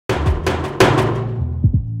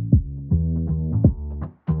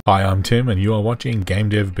Hi, I'm Tim and you are watching Game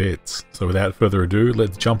Dev Bits. So without further ado,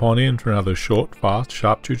 let's jump on in for another short, fast,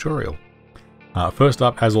 sharp tutorial. First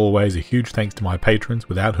up, as always, a huge thanks to my patrons,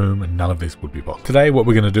 without whom none of this would be possible. Today what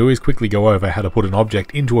we're going to do is quickly go over how to put an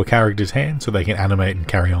object into a character's hand so they can animate and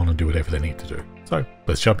carry on and do whatever they need to do. So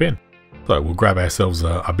let's jump in. So we'll grab ourselves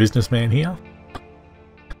a businessman here.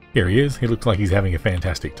 Here he is. He looks like he's having a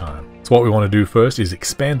fantastic time. So what we want to do first is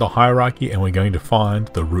expand the hierarchy, and we're going to find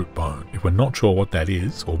the root bone. If we're not sure what that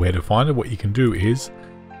is or where to find it, what you can do is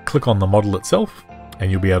click on the model itself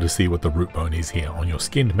and you'll be able to see what the root bone is here. On your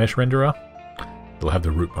skinned mesh renderer, it'll have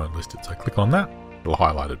the root bone listed. So click on that, it'll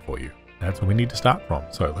highlight it for you. That's where we need to start from.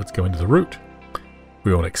 So let's go into the root.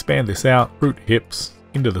 We want to expand this out, root hips,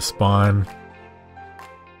 into the spine.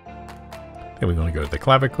 Then we're going to go to the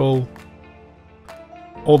clavicle,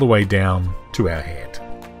 all the way down to our hand.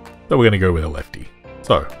 So we're going to go with a lefty.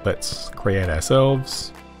 So let's create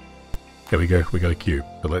ourselves. There we go, we got a cube.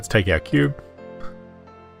 So let's take our cube.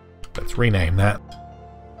 Let's rename that.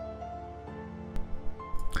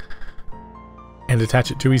 And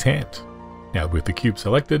attach it to his hand. Now with the cube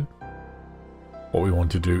selected, what we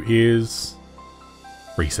want to do is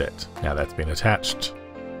reset. Now that's been attached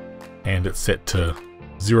and it's set to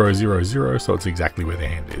 0, 0, 0, so it's exactly where the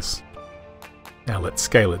hand is. Now let's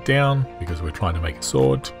scale it down because we're trying to make a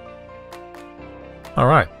sword.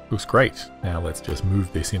 Alright, looks great. Now let's just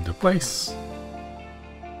move this into place.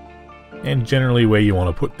 And generally where you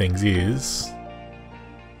want to put things is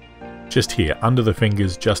just here, under the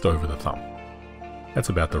fingers, just over the thumb. That's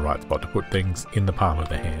about the right spot to put things in the palm of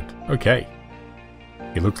the hand. Okay.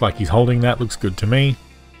 It looks like he's holding that, looks good to me.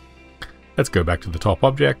 Let's go back to the top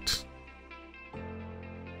object.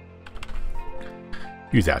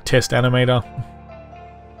 Use our test animator.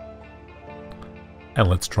 And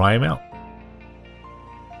let's try him out.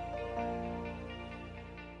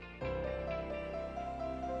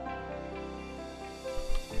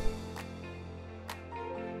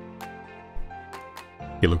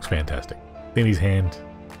 He looks fantastic. In his hand,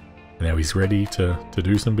 and now he's ready to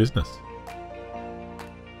do some business.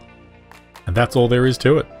 And that's all there is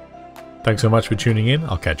to it. Thanks so much for tuning in.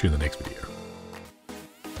 I'll catch you in the next video.